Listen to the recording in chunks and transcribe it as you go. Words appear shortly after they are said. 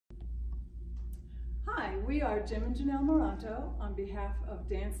we are Jim and Jenell Maranto on behalf of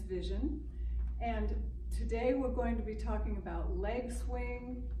Dance Vision, and today we're going to be talking about leg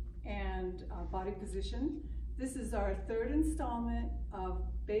swing and body position. This is our third installment of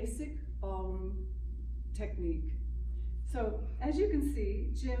basic ballroom technique. So as you can see,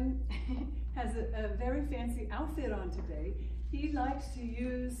 Jim has a very fancy outfit on today. He likes to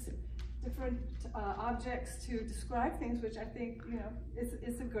use different objects to describe things, which I think,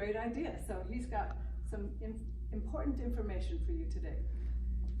 it's a great idea. So he's got some important information for you today.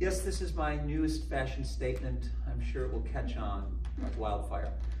 Yes, this is my newest fashion statement. I'm sure it will catch on like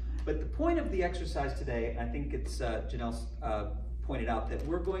wildfire. But the point of the exercise today, I think it's Jenell's pointed out that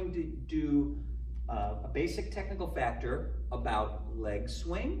we're going to do a basic technical factor about leg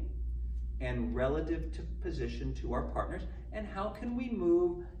swing and relative to position to our partners, and how can we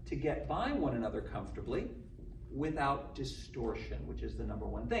move to get by one another comfortably without distortion, which is the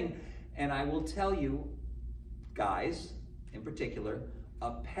 #1 thing. And I will tell you, guys in particular,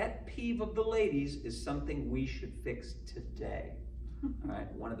 a pet peeve of the ladies is something we should fix today. All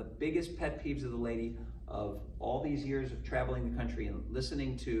right, one of the biggest pet peeves of the lady of all these years of traveling the country and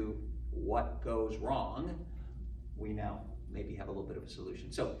listening to what goes wrong, we now maybe have a little bit of a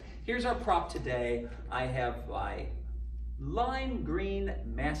solution. So here's our prop today. I have my lime green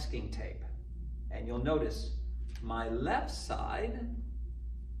masking tape, and you'll notice my left side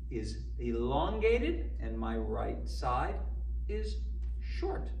is elongated and my right side is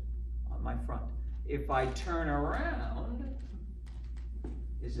short on my front. If I turn around,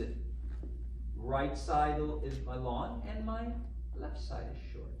 is it right side is my long and my left side is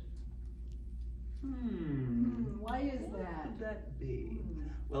short? Why is that? What could that be?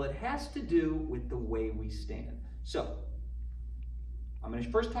 Well, it has to do with the way we stand. So, I'm going to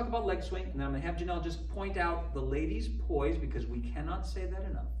first talk about leg swing, and then I'm going to have Jenell just point out the ladies' poise, because we cannot say that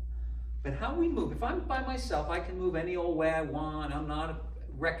enough. But how we move, if I'm by myself, I can move any old way I want. I'm not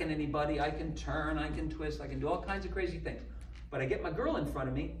wrecking anybody. I can turn, I can twist, I can do all kinds of crazy things. But I get my girl in front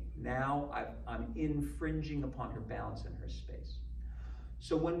of me, now I'm infringing upon her balance and her space.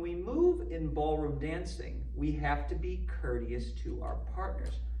 So when we move in ballroom dancing, we have to be courteous to our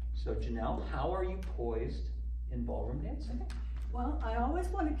partners. So Jenell, how are you poised in ballroom dancing? Well, I always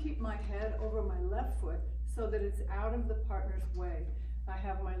want to keep my head over my left foot so that it's out of the partner's way. I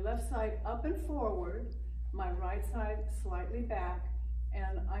have my left side up and forward, my right side slightly back,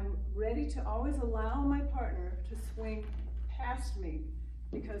 and I'm ready to always allow my partner to swing past me,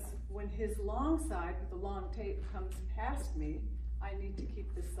 because when his long side with the long tape comes past me, I need to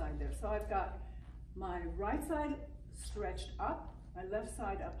keep this side there. So I've got my right side stretched up, my left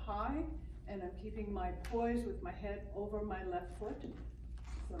side up high, and I'm keeping my poise with my head over my left foot.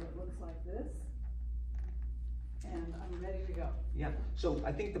 So it looks like this. And I'm ready to go. Yeah, so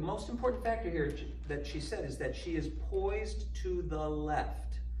I think the most important factor here that she said is that she is poised to the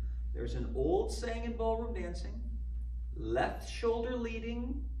left. There's an old saying in ballroom dancing, left shoulder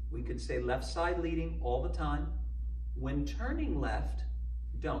leading, we could say left side leading all the time. When turning left,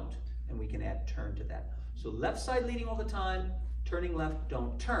 don't, and we can add turn to that. So left side leading all the time, turning left,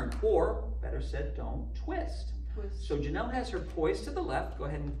 don't turn, or better said, don't twist. So Jenell has her poise to the left. Go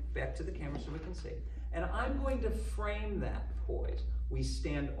ahead and back to the camera so we can see. And I'm going to frame that poise. We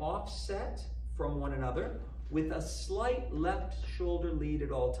stand offset from one another with a slight left shoulder lead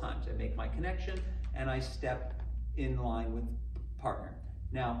at all times. I make my connection and I step in line with partner.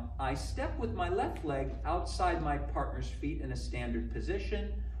 Now, I step with my left leg outside my partner's feet in a standard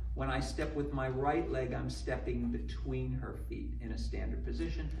position. When I step with my right leg, I'm stepping between her feet in a standard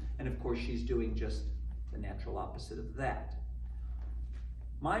position. And of course, she's doing just the natural opposite of that.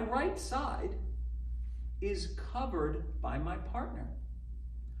 My right side is covered by my partner.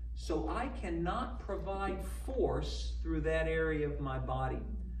 So I cannot provide force through that area of my body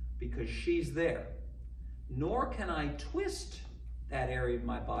because she's there. Nor can I twist that area of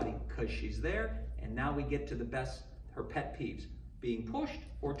my body because she's there. And now we get to her pet peeves, being pushed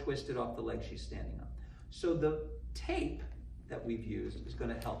or twisted off the leg she's standing on. So the tape that we've used is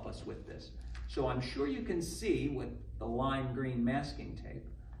going to help us with this. So I'm sure you can see with the lime green masking tape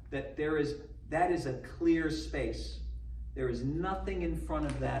that that is a clear space. There is nothing in front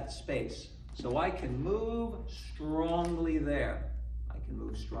of that space. So I can move strongly there. I can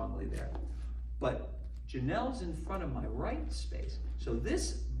move strongly there. But Jenell's in front of my right space. So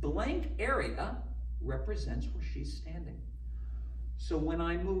this blank area represents where she's standing. So when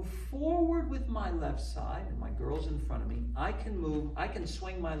I move forward with my left side and my girl's in front of me, I can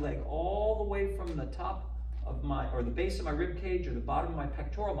swing my leg all the way from the top of the base of my rib cage or the bottom of my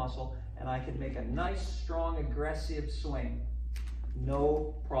pectoral muscle, and I can make a nice, strong, aggressive swing.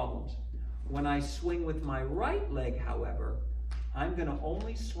 No problems. When I swing with my right leg, however, I'm gonna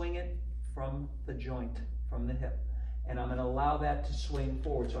only swing it from the joint, from the hip. And I'm gonna allow that to swing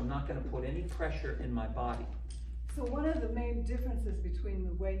forward, so I'm not gonna put any pressure in my body. So one of the main differences between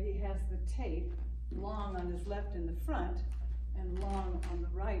the way he has the tape, long on his left in the front and long on the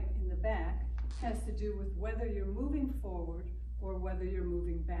right in the back, has to do with whether you're moving forward or whether you're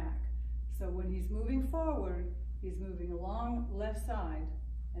moving back. So when he's moving forward, he's moving a long left side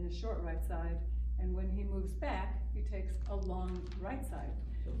and a short right side, and when he moves back, he takes a long right side.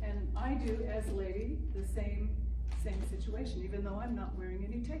 And I do, as a lady, the same situation, even though I'm not wearing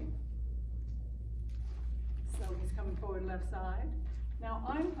any tape. So he's coming forward left side. Now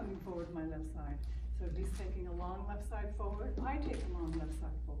I'm coming forward my left side. So if he's taking a long left side forward, I take a long left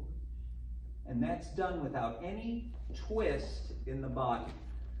side forward. And that's done without any twist in the body.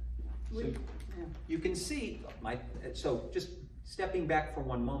 So you can see, so just stepping back for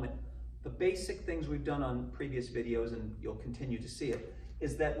one moment, the basic things we've done on previous videos, and you'll continue to see it,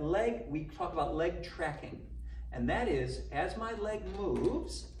 is that we talk about leg tracking. And that is, as my leg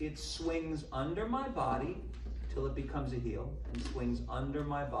moves, it swings under my body till it becomes a heel, and swings under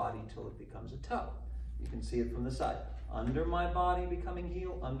my body till it becomes a toe. You can see it from the side. Under my body becoming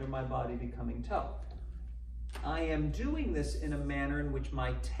heel, under my body becoming toe. I am doing this in a manner in which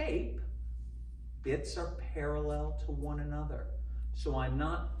my tape bits are parallel to one another. So I'm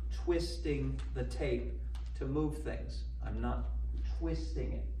not twisting the tape to move things. I'm not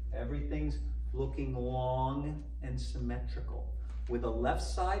twisting it. Everything's looking long and symmetrical, with a left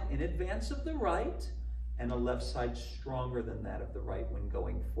side in advance of the right and a left side stronger than that of the right when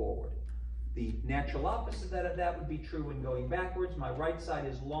going forward. The natural opposite of that would be true when going backwards. My right side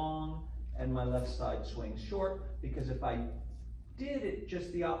is long and my left side swings short, because if I did it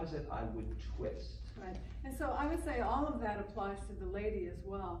just the opposite, I would twist. Right, and so I would say all of that applies to the lady as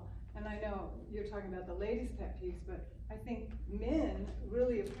well. And I know you're talking about the ladies' pet peeves, but I think men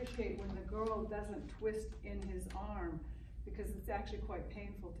really appreciate when the girl doesn't twist in his arm, because it's actually quite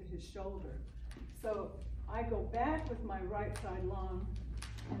painful to his shoulder. So I go back with my right side long,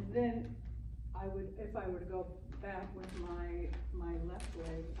 and then I would, if I were to go back with my left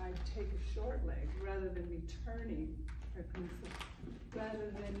leg, I'd take a short leg rather than me turning,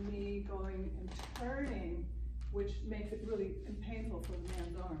 rather than me going and turning, which makes it really painful for the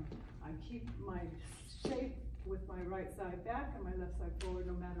man's arm. I keep my shape with my right side back and my left side forward,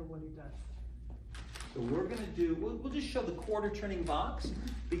 no matter what he does. So we're gonna do, we'll just show the quarter turning box,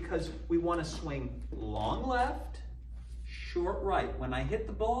 because we wanna swing long left, short right. When I hit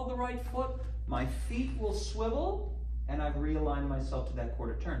the ball of the right foot, my feet will swivel, and I've realigned myself to that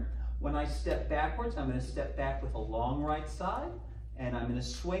quarter turn. When I step backwards, I'm gonna step back with a long right side, and I'm gonna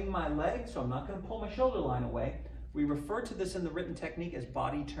swing my leg, so I'm not gonna pull my shoulder line away. We refer to this in the written technique as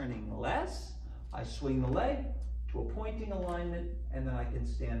body turning less. I swing the leg to a pointing alignment, and then I can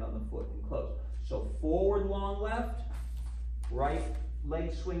stand on the foot and close. So forward long left, right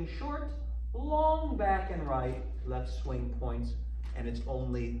leg swing short, long back and right, left swing points, and it's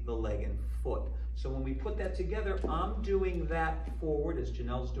only the leg and foot. So when we put that together, I'm doing that forward as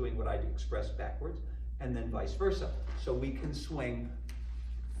Jenell's doing what I expressed backwards, and then vice versa. So we can swing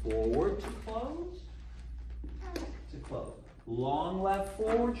forward to close, to close. Long left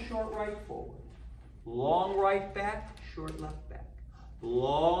forward, short right forward. Long right back, short left back.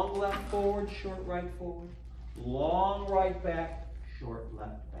 Long left forward, short right forward. Long right back, short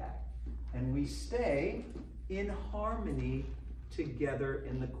left back. And we stay in harmony together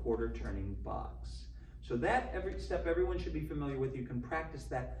in the quarter turning box. So that step everyone should be familiar with. You can practice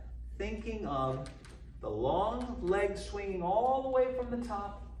that, thinking of the long leg swinging all the way from the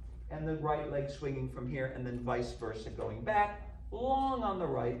top and the right leg swinging from here, and then vice versa, going back, long on the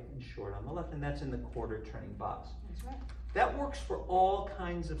right and short on the left, and that's in the quarter turning box. That's right. That works for all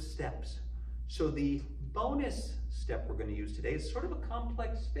kinds of steps. So the bonus step we're going to use today is sort of a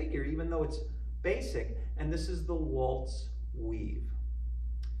complex figure, even though it's basic, and this is the waltz weave.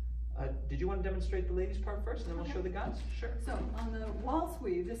 Did you want to demonstrate the ladies part first, and then we'll show the guys? Sure. So on the waltz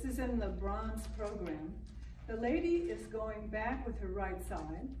weave, this is in the bronze program, the lady is going back with her right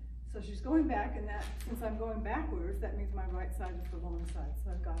side. So she's going back, and that, since I'm going backwards, that means my right side is the long side.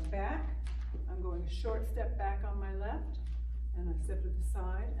 So I've gone back, I'm going a short step back on my left, and I step to the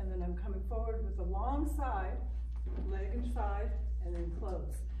side, and then I'm coming forward with the long side, leg and side, and then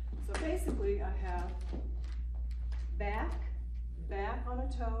close. So basically I have back, back on a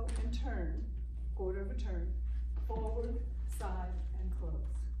toe and turn, quarter of a turn, forward, side, and close.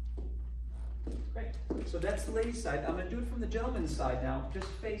 Great. So that's the ladies' side. I'm going to do it from the gentleman's side now, just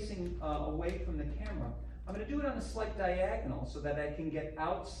facing away from the camera. I'm going to do it on a slight diagonal so that I can get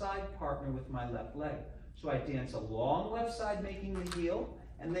outside partner with my left leg. So I dance a long left side making the heel,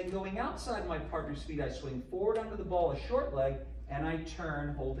 and then going outside my partner's feet, I swing forward under the ball, a short leg, and I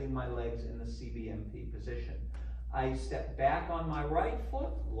turn holding my legs in the CBMP position. I step back on my right foot,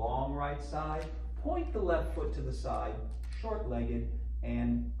 long right side, point the left foot to the side, short-legged,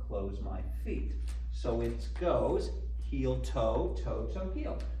 and close my feet. So it goes heel, toe, toe, toe,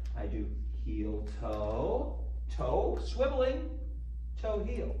 heel. I do heel, toe, toe, swiveling, toe,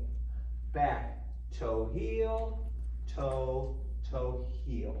 heel. Back, toe, heel, toe, toe,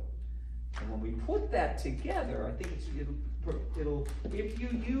 heel. And when we put that together, I think it'll if you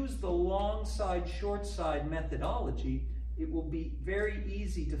use the long side, short side methodology, it will be very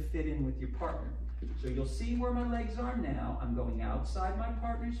easy to fit in with your partner. So you'll see where my legs are now. I'm going outside my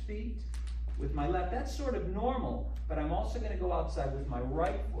partner's feet with my left. That's sort of normal, but I'm also going to go outside with my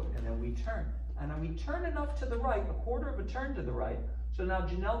right foot, and then we turn. And then we turn enough to the right, a quarter of a turn to the right, so now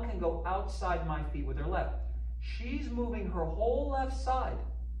Jenell can go outside my feet with her left. She's moving her whole left side.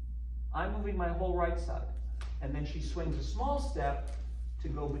 I'm moving my whole right side. And then she swings a small step to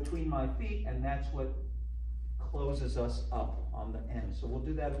go between my feet, and that's what closes us up on the end. So we'll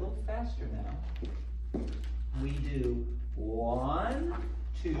do that a little faster now. We do 1,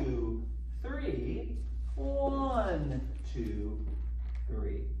 2, 3, 1, 2,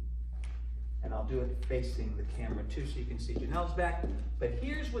 3. And I'll do it facing the camera too so you can see Jenell's back. But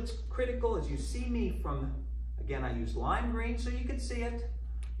here's what's critical as you see me from, again, I use lime green so you can see it.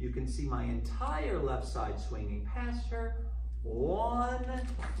 You can see my entire left side swinging past her. 1,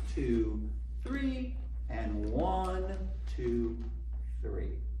 2, 3, and 1, 2, 3.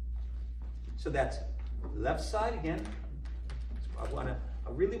 So that's left side again.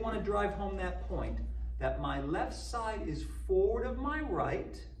 I really want to drive home that point that my left side is forward of my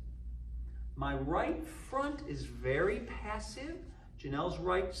right. My right front is very passive. Jenell's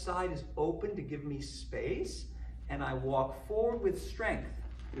right side is open to give me space, and I walk forward with strength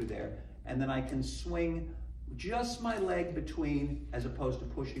through there, and then I can swing just my leg between as opposed to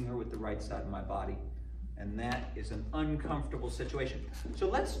pushing her with the right side of my body. And that is an uncomfortable situation. So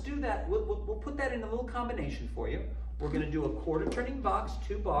let's do that. We'll put that in a little combination for you. We're going to do a quarter turning box,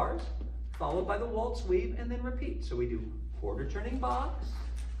 2 bars, followed by the waltz weave, and then repeat. So we do quarter turning box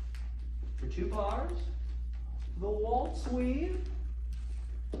for 2 bars, the waltz weave,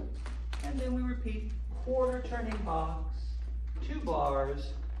 and then we repeat quarter turning box, 2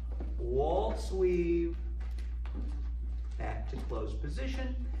 bars, waltz weave, back to closed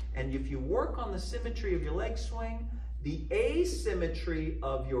position. And if you work on the symmetry of your leg swing, the asymmetry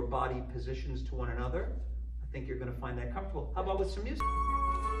of your body positions to one another, I think you're going to find that comfortable. How about with some music?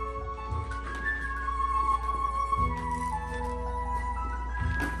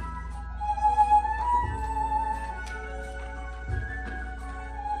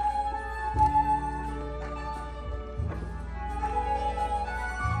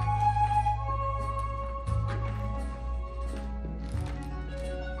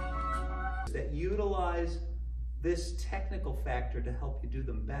 That utilize this technical factor to help you do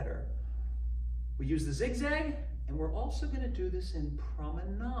them better. We use the zigzag, and we're also going to do this in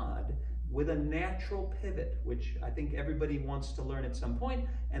promenade with a natural pivot, which I think everybody wants to learn at some point,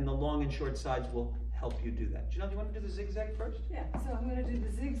 and the long and short sides will help you do that. Jenell, do you want to do the zigzag first? Yeah, so I'm going to do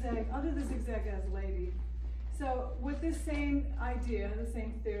the zigzag. I'll do the zigzag as lady. So with this same idea, the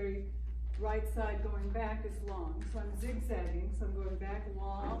same theory, right side going back is long. So I'm zigzagging, so I'm going back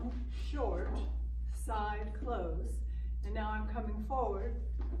long, short, side, close. And now I'm coming forward,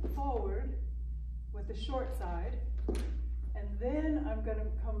 forward with the short side. And then I'm going to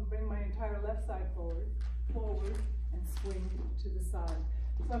bring my entire left side forward, forward, and swing to the side.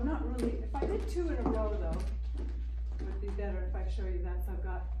 So I'm not really, if I did 2 in a row though, it would be better if I show you that. So I've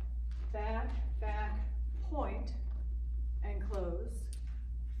got back, back, point, and close,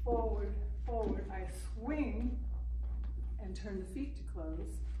 forward, forward. I swing and turn the feet to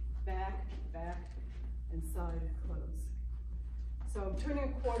close, back, back, and side, close. So I'm turning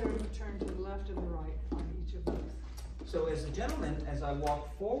a quarter of a turn to the left and the right on each of those. So as a gentleman, as I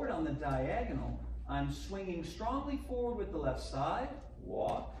walk forward on the diagonal, I'm swinging strongly forward with the left side,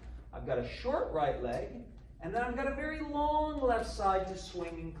 walk. I've got a short right leg, and then I've got a very long left side to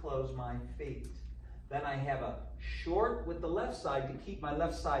swing and close my feet. Then I have a short with the left side to keep my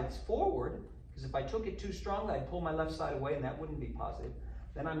left sides forward, because if I took it too strongly, I'd pull my left side away, and that wouldn't be positive.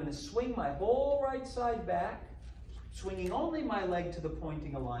 Then I'm going to swing my whole right side back, swinging only my leg to the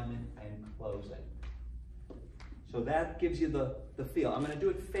pointing alignment and closing. So that gives you the feel. I'm going to do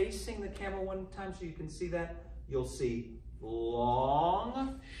it facing the camera one time so you can see that. You'll see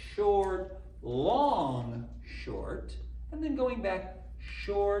long, short, long, short, and then going back,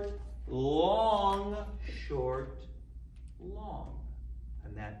 short, long, short, long.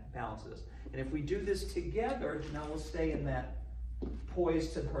 And that balances us. And if we do this together, now we'll stay in that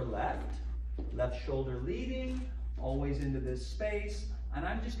poise to her left, left shoulder leading, always into this space. And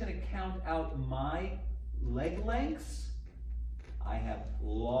I'm just going to count out my leg lengths. I have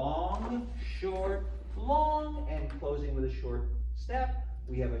long, short, long, and closing with a short step.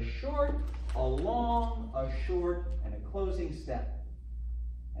 We have a short, a long, a short, and a closing step.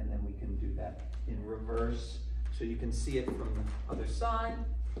 And then we can do that in reverse so you can see it from the other side.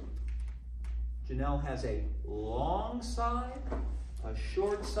 Jenell has a long side, a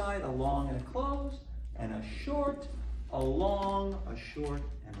short side, a long and a close, and a short, a long, a short,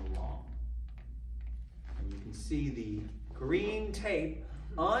 and a long. And you can see the green tape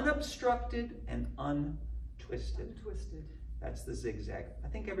unobstructed and untwisted. Untwisted. That's the zigzag. I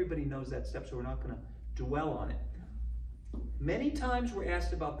think everybody knows that step, so we're not going to dwell on it. Many times we're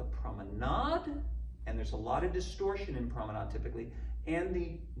asked about the promenade, and there's a lot of distortion in promenade typically, and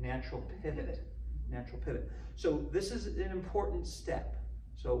the natural pivot. Natural pivot. So this is an important step.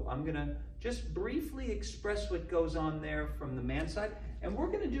 So I'm going to just briefly express what goes on there from the man side, and we're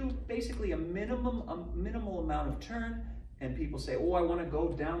going to do basically a minimal amount of turn. And people say, oh, I want to go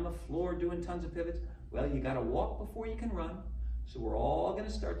down the floor doing tons of pivots. Well, you got to walk before you can run. So we're all going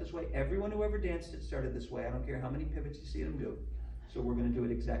to start this way. Everyone who ever danced it started this way. I don't care how many pivots you see them do. So we're going to do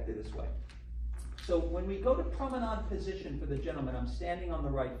it exactly this way. So when we go to promenade position for the gentleman, I'm standing on the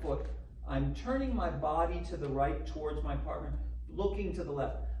right foot. I'm turning my body to the right towards my partner, looking to the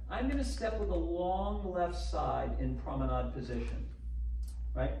left. I'm going to step with a long left side in promenade position.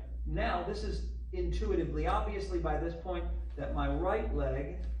 Right? Now, this is intuitively, obviously by this point, that my right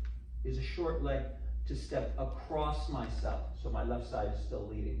leg is a short leg to step across myself. So my left side is still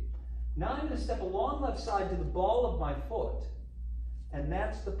leading. Now I'm going to step a long left side to the ball of my foot. And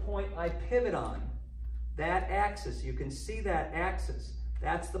that's the point I pivot on. That axis, you can see that axis.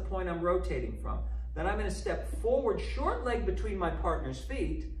 That's the point I'm rotating from. Then I'm going to step forward, short leg between my partner's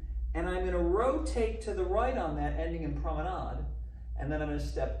feet, and I'm going to rotate to the right on that, ending in promenade. And then I'm going to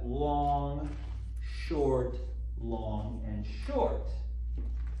step long, short, long, and short.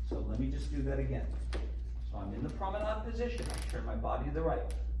 So let me just do that again. So I'm in the promenade position. I turn my body to the right.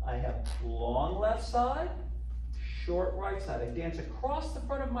 I have long left side, short right side. I dance across the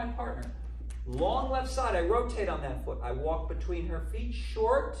front of my partner. Long left side, I rotate on that foot. I walk between her feet,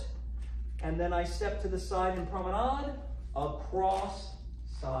 short, and then I step to the side in promenade, across,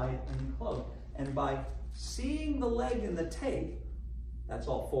 side, and close. And by seeing the leg in the tape, that's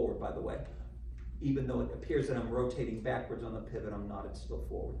all forward, by the way. Even though it appears that I'm rotating backwards on the pivot, I'm not, it's still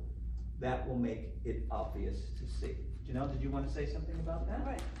forward. That will make it obvious to see. Jenell, did you want to say something about that?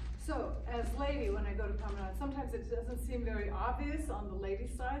 Right. So, as lady, when I go to promenade, sometimes it doesn't seem very obvious on the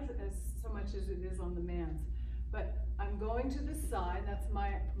ladies' side as so much as it is on the man's. But I'm going to the side, that's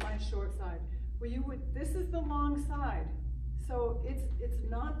my short side. Where you would, this is the long side. So it's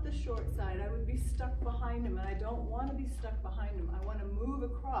not the short side. I would be stuck behind him, and I don't want to be stuck behind him. I want to move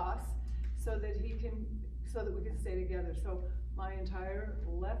across so that we can stay together. So my entire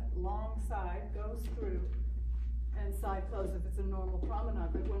left long side goes through and side close if it's a normal promenade.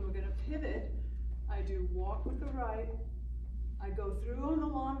 But when we're going to pivot, I do walk with the right, I go through on the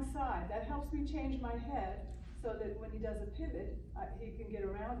long side. That helps me change my head so that when he does a pivot, he can get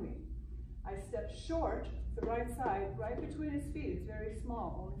around me. I step short, the right side, right between his feet. It's very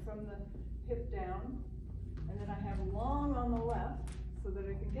small, only from the hip down. And then I have long on the left so that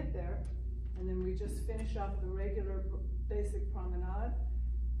I can get there. And then we just finish off the regular basic promenade.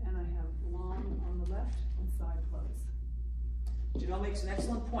 And I have long on the left and side close. Jenell makes an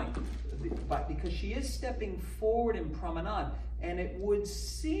excellent point, but because she is stepping forward in promenade, and it would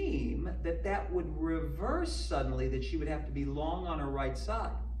seem that that would reverse suddenly, that she would have to be long on her right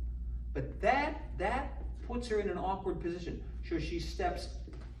side. But that puts her in an awkward position. So she steps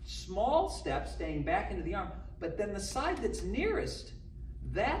small steps, staying back into the arm, but then the side that's nearest,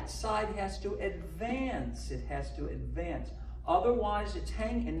 that side has to advance. It has to advance. Otherwise, it's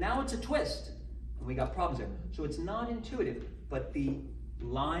hanging, and now it's a twist. And we got problems there. So it's not intuitive, but the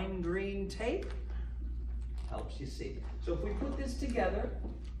lime green tape helps you see. So if we put this together,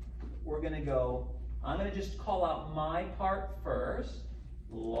 we're going to go, I'm going to just call out my part first.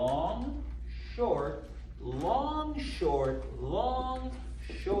 Long, short, long, short, long,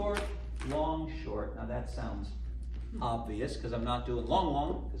 short, long, short. Now that sounds obvious because I'm not doing long,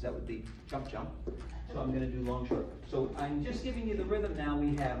 long, because that would be jump, jump. So I'm going to do long, short. So I'm just giving you the rhythm now.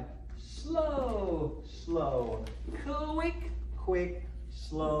 We have slow, slow, quick, quick,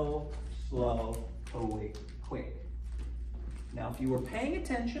 slow, slow, quick. Now, if you were paying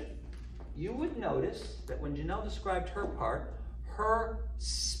attention, you would notice that when Jenell described her part, her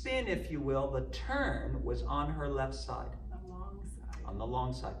spin, if you will, the turn was on her left side. The long side. On the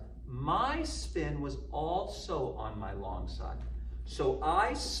long side. My spin was also on my long side. So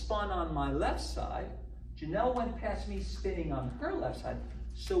I spun on my left side. Jenell went past me spinning on her left side.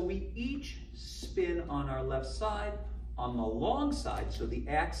 So we each spin on our left side, on the long side. So the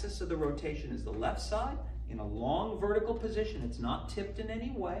axis of the rotation is the left side in a long vertical position. It's not tipped in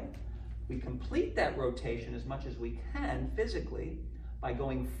any way. We complete that rotation as much as we can physically by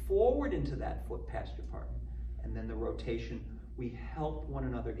going forward into that foot past your partner. And then the rotation, we help one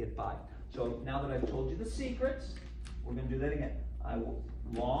another get by. So now that I've told you the secrets, we're going to do that again. I will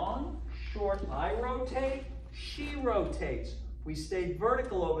long, short, I rotate, she rotates. We stay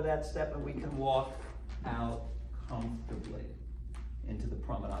vertical over that step and we can walk out comfortably into the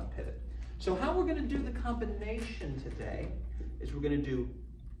promenade pivot. So how we're going to do the combination today is we're going to do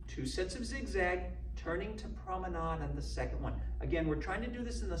 2 sets of zigzag, turning to promenade on the second one. Again, we're trying to do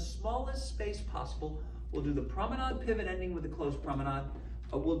this in the smallest space possible. We'll do the promenade pivot ending with a closed promenade.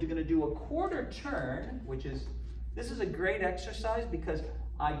 We're going to do a quarter turn, which is, this is a great exercise because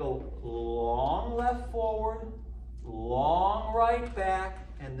I go long left forward, long right back,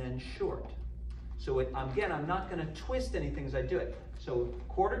 and then short. So again, I'm not going to twist anything as I do it. So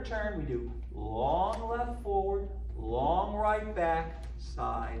quarter turn, we do long left forward, long right back,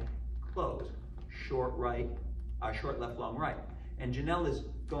 side, close. Short right, short left, long right. And Jenell is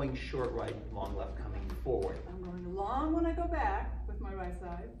going short right, long left, coming forward. I'm going long when I go back with my right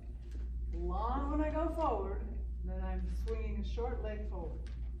side, long when I go forward, then I'm swinging a short leg forward,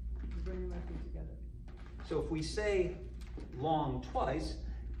 bringing my feet together. So if we say long twice,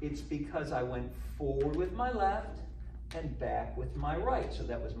 it's because I went forward with my left and back with my right. So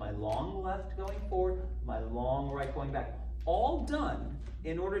that was my long left going forward, my long right going back. All done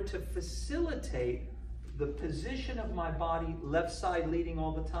in order to facilitate the position of my body, left side leading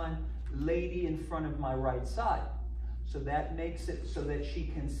all the time, lady in front of my right side. So that makes it so that she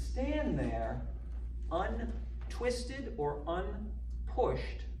can stand there untwisted or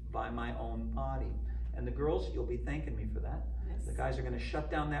unpushed by my own body. And the girls, you'll be thanking me for that. Yes. The guys are going to shut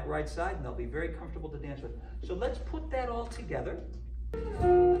down that right side and they'll be very comfortable to dance with. So let's put that all together.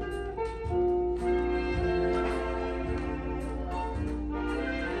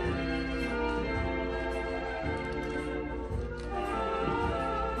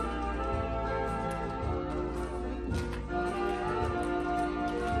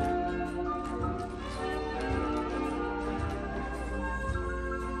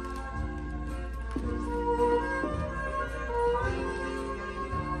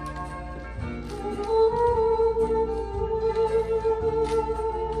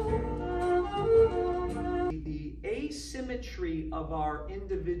 Asymmetry of our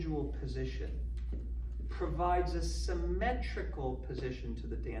individual position provides a symmetrical position to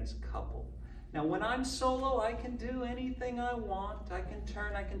the dance couple. Now, when I'm solo, I can do anything I want. I can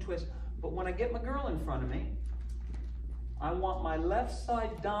turn, I can twist. But when I get my girl in front of me, I want my left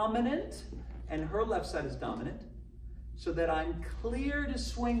side dominant and her left side is dominant so that I'm clear to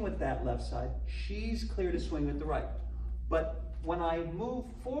swing with that left side. She's clear to swing with the right. But when I move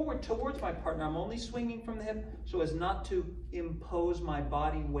forward towards my partner, I'm only swinging from the hip so as not to impose my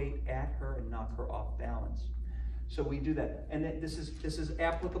body weight at her and knock her off balance. So we do that. And this is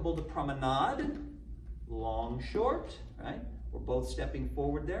applicable to promenade, long, short, right? We're both stepping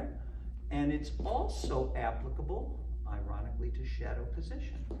forward there. And it's also applicable, ironically, to shadow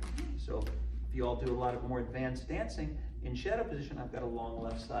position. So if you all do a lot of more advanced dancing, in shadow position, I've got a long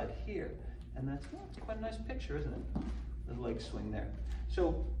left side here. And that's quite a nice picture, isn't it? The leg swing there.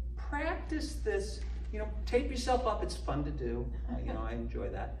 So practice this, tape yourself up. It's fun to do. I enjoy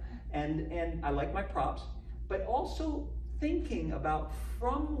that. And I like my props, but also thinking about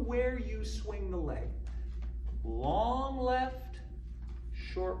from where you swing the leg. Long left,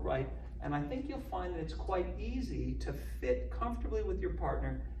 short right. And I think you'll find that it's quite easy to fit comfortably with your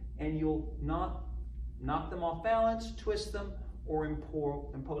partner and you'll not knock them off balance, twist them, or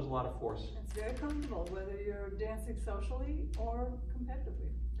impose a lot of force. It's very comfortable, whether you're dancing socially or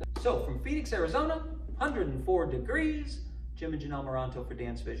competitively. So from Phoenix, Arizona, 104 degrees, Jim and Jenell Maranto for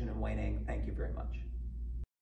Dance Vision and Wayne Eng. Thank you very much.